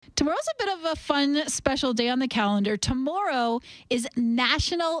Tomorrow's a bit of a fun, special day on the calendar. Tomorrow is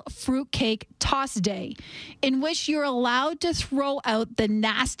National Fruitcake Toss Day, in which you're allowed to throw out the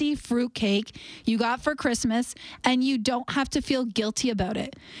nasty fruitcake you got for Christmas, and you don't have to feel guilty about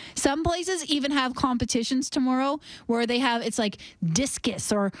it. Some places even have competitions tomorrow where it's like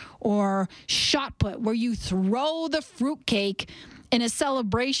discus or shot put, where you throw the fruitcake in a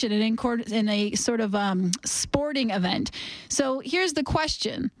celebration and in a sort of sporting event. So here's the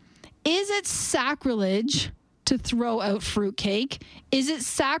question. Is it sacrilege to throw out fruitcake? Is it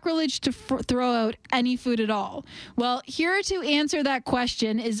sacrilege to throw out any food at all? Well, here to answer that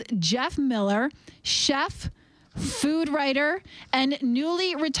question is Jeff Miller, chef, food writer, and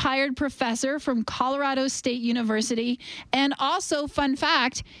newly retired professor from Colorado State University. And also, fun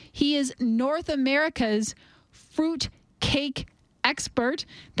fact, he is North America's fruit cake expert.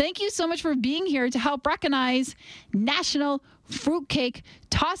 Thank you so much for being here to help recognize National Fruitcake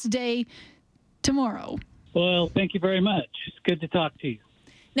Toss Day tomorrow. Well, thank you very much. It's good to talk to you.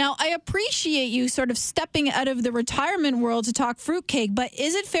 Now, I appreciate you sort of stepping out of the retirement world to talk fruitcake, but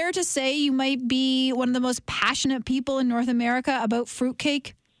is it fair to say you might be one of the most passionate people in North America about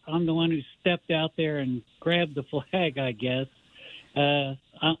fruitcake? I'm the one who stepped out there and grabbed the flag, I guess.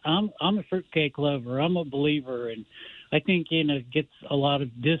 I'm a fruitcake lover. I'm a believer, and I think it gets a lot of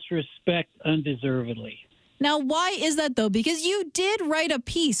disrespect undeservedly. Now, why is that, though? Because you did write a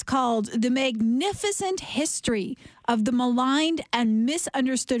piece called The Magnificent History of the Maligned and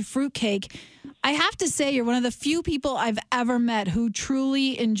Misunderstood Fruitcake. I have to say, you're one of the few people I've ever met who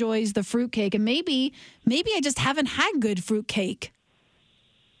truly enjoys the fruitcake. And maybe I just haven't had good fruitcake.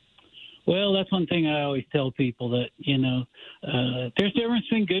 Well, that's one thing I always tell people, that, there's a difference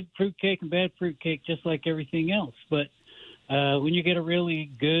between good fruitcake and bad fruitcake, just like everything else. But when you get a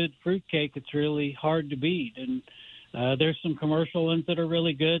really good fruitcake, it's really hard to beat. And there's some commercial ones that are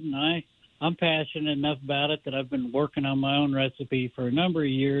really good, and I'm passionate enough about it that I've been working on my own recipe for a number of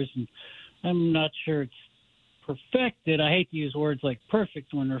years, and I'm not sure it's perfected. I hate to use words like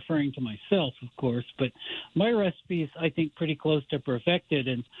perfect when referring to myself, of course, but my recipe is, I think, pretty close to perfected,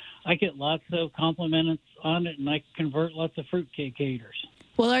 and I get lots of compliments on it, and I convert lots of fruitcake haters.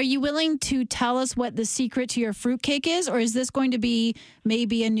 Well, are you willing to tell us what the secret to your fruitcake is, or is this going to be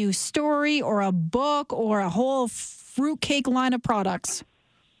maybe a new story or a book or a whole fruitcake line of products?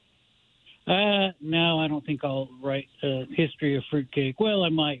 No, I don't think I'll write a history of fruitcake. Well, I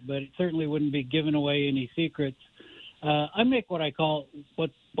might, but it certainly wouldn't be giving away any secrets. I make what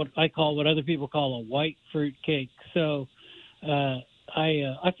what other people call a white fruitcake. So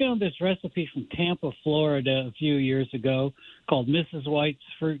I found this recipe from Tampa, Florida, a few years ago called Mrs. White's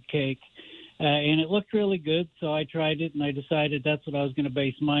Fruitcake, and it looked really good. So I tried it, and I decided that's what I was going to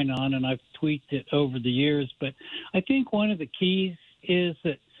base mine on, and I've tweaked it over the years. But I think one of the keys is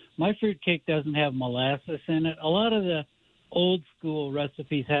that my fruitcake doesn't have molasses in it. A lot of the old school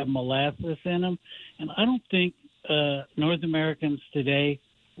recipes have molasses in them, and I don't think North Americans today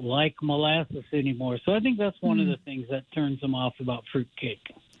like molasses anymore. So I think that's one of the things that turns them off about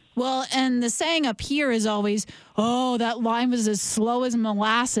fruitcake. Well, and the saying up here is always, oh, that line was as slow as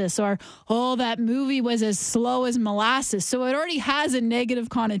molasses, or, oh, that movie was as slow as molasses. So it already has a negative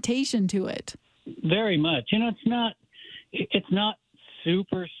connotation to it. Very much. It's not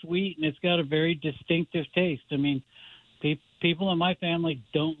super sweet, and it's got a very distinctive taste. I mean, people in my family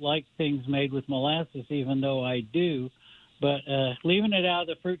don't like things made with molasses, even though I do. But leaving it out of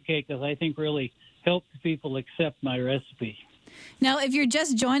the fruitcake does, I think, really helps people accept my recipe. Now, if you're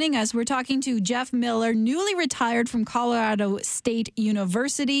just joining us, we're talking to Jeff Miller, newly retired from Colorado State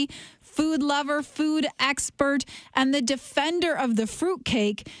University, food lover, food expert, and the defender of the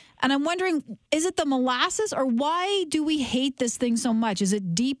fruitcake. And I'm wondering, is it the molasses, or why do we hate this thing so much? Is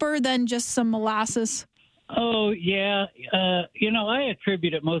it deeper than just some molasses? Oh, yeah. I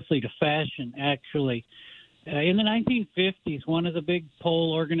attribute it mostly to fashion, actually. In the 1950s, one of the big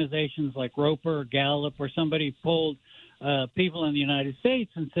poll organizations like Roper or Gallup or somebody polled people in the United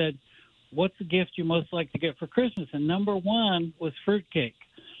States and said, what's the gift you most like to get for Christmas? And number one was fruitcake.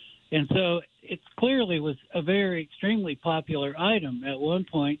 And so it clearly was a very extremely popular item at one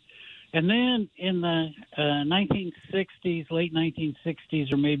point. And then in the 1960s, late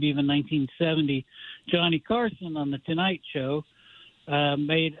 1960s, or maybe even 1970, Johnny Carson on The Tonight Show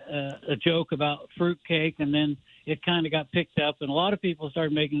made a joke about fruitcake, and then it kind of got picked up, and a lot of people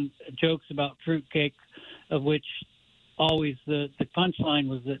started making jokes about fruitcake, of which always the punchline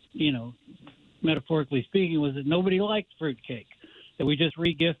was that, metaphorically speaking, was that nobody liked fruitcake, that we just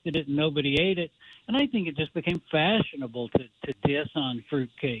regifted it and nobody ate it. And I think it just became fashionable to diss on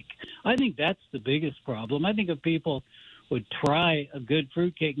fruitcake. I think that's the biggest problem. I think if people would try a good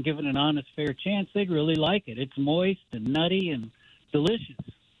fruitcake and give it an honest, fair chance, they'd really like it. It's moist and nutty and delicious.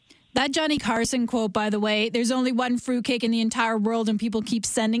 That Johnny Carson quote, by the way, there's only one fruitcake in the entire world and people keep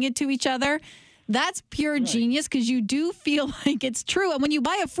sending it to each other. That's pure genius because you do feel like it's true. And when you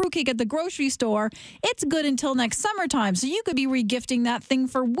buy a fruitcake at the grocery store, it's good until next summertime. So you could be regifting that thing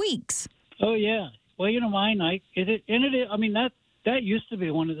for weeks. Oh, yeah. Well, mine, that used to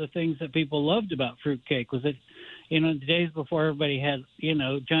be one of the things that people loved about fruitcake was that, in the days before everybody had,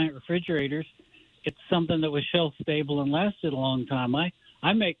 giant refrigerators, it's something that was shelf stable and lasted a long time.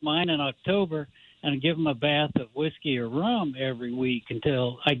 I make mine in October and give them a bath of whiskey or rum every week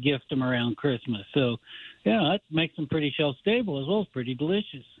until I gift them around Christmas. So, that makes them pretty shelf stable as well as pretty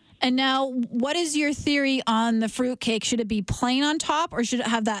delicious. And now, what is your theory on the fruitcake? Should it be plain on top or should it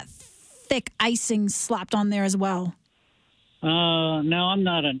have that thick icing slapped on there as well? No, I'm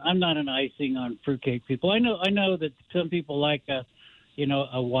not an icing on fruitcake people. I know that some people like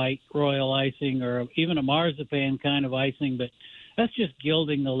a white royal icing or even a marzipan kind of icing, but that's just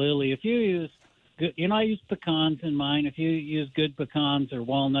gilding the lily. If you use good, I use pecans in mine. If you use good pecans or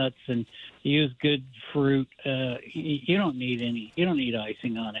walnuts and you use good fruit, you don't need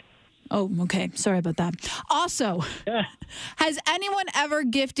icing on it. Oh, okay. Sorry about that. Also, has anyone ever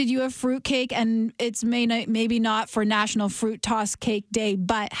gifted you a fruitcake, and it's maybe not for National Fruit Toss Cake Day,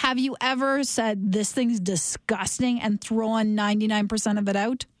 but have you ever said this thing's disgusting and thrown 99% of it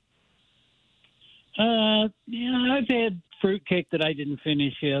out? I've had fruitcake that I didn't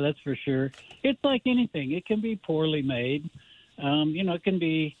finish. Yeah, that's for sure. It's like anything. It can be poorly made. It can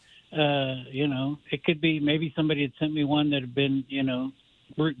be, it could be maybe somebody had sent me one that had been,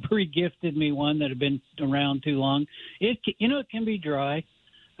 re-gifted me one that had been around too long. It can be dry.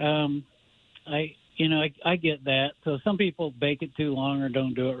 I get that. So some people bake it too long or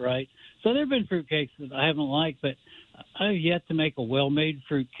don't do it right. So there have been fruitcakes that I haven't liked, but I've yet to make a well-made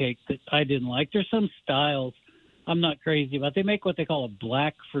fruitcake that I didn't like. There's some styles I'm not crazy about. They make what they call a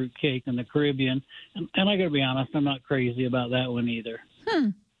black fruitcake in the Caribbean, and I got to be honest, I'm not crazy about that one either.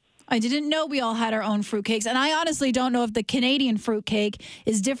 I didn't know we all had our own fruitcakes, and I honestly don't know if the Canadian fruitcake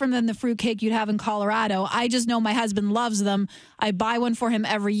is different than the fruitcake you'd have in Colorado. I just know my husband loves them. I buy one for him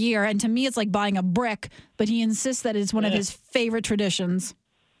every year, and to me it's like buying a brick, but he insists that it's one of his favorite traditions.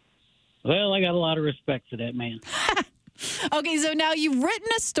 Well, I got a lot of respect for that man. Okay, so now you've written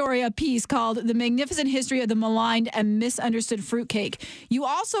a piece called The Magnificent History of the Maligned and Misunderstood Fruitcake. You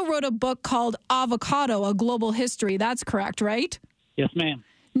also wrote a book called Avocado, A Global History. That's correct, right? Yes, ma'am.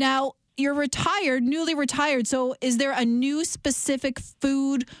 Now, you're newly retired, so is there a new specific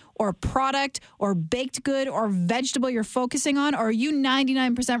food or product or baked good or vegetable you're focusing on, or are you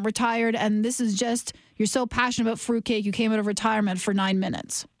 99% retired and this is just, you're so passionate about fruitcake, you came out of retirement for 9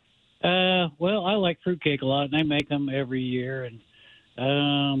 minutes? Well, I like fruitcake a lot, and I make them every year, and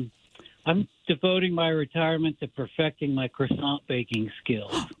I'm devoting my retirement to perfecting my croissant baking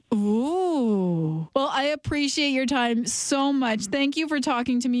skills. Ooh. Well, I appreciate your time so much. Thank you for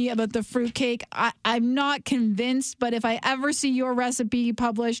talking to me about the fruitcake. I'm not convinced, but if I ever see your recipe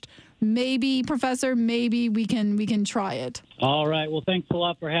published, maybe, Professor, maybe we can try it. All right. Well, thanks a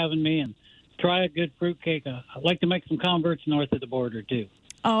lot for having me, and try a good fruitcake. I'd like to make some converts north of the border, too.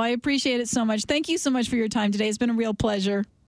 Oh, I appreciate it so much. Thank you so much for your time today. It's been a real pleasure.